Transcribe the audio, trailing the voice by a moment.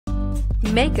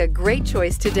Make a great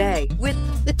choice today with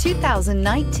the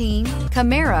 2019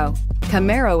 Camaro.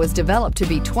 Camaro was developed to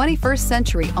be 21st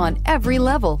century on every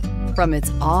level, from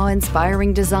its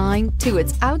awe-inspiring design to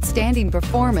its outstanding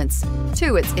performance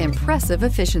to its impressive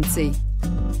efficiency.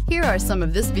 Here are some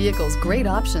of this vehicle's great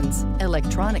options: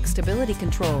 electronic stability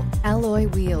control, alloy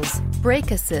wheels,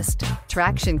 brake assist,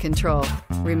 traction control,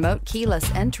 remote keyless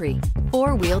entry,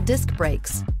 four-wheel disc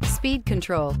brakes, speed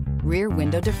control, rear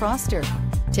window defroster,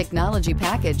 technology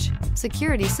package,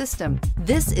 security system.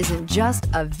 This isn't just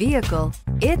a vehicle,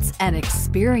 it's an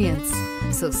experience.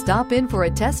 So stop in for a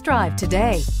test drive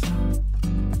today.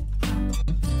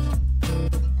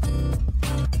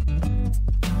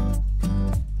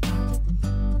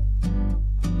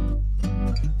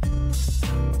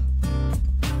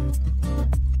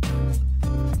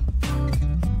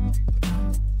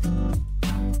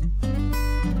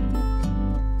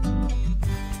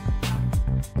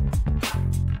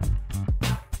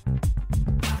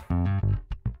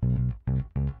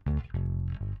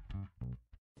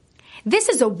 This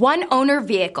is a one-owner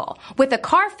vehicle with a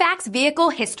CARFAX Vehicle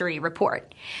History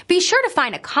Report. Be sure to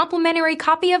find a complimentary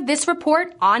copy of this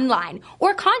report online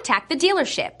or contact the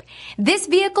dealership. This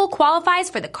vehicle qualifies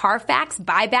for the CARFAX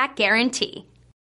Buyback Guarantee.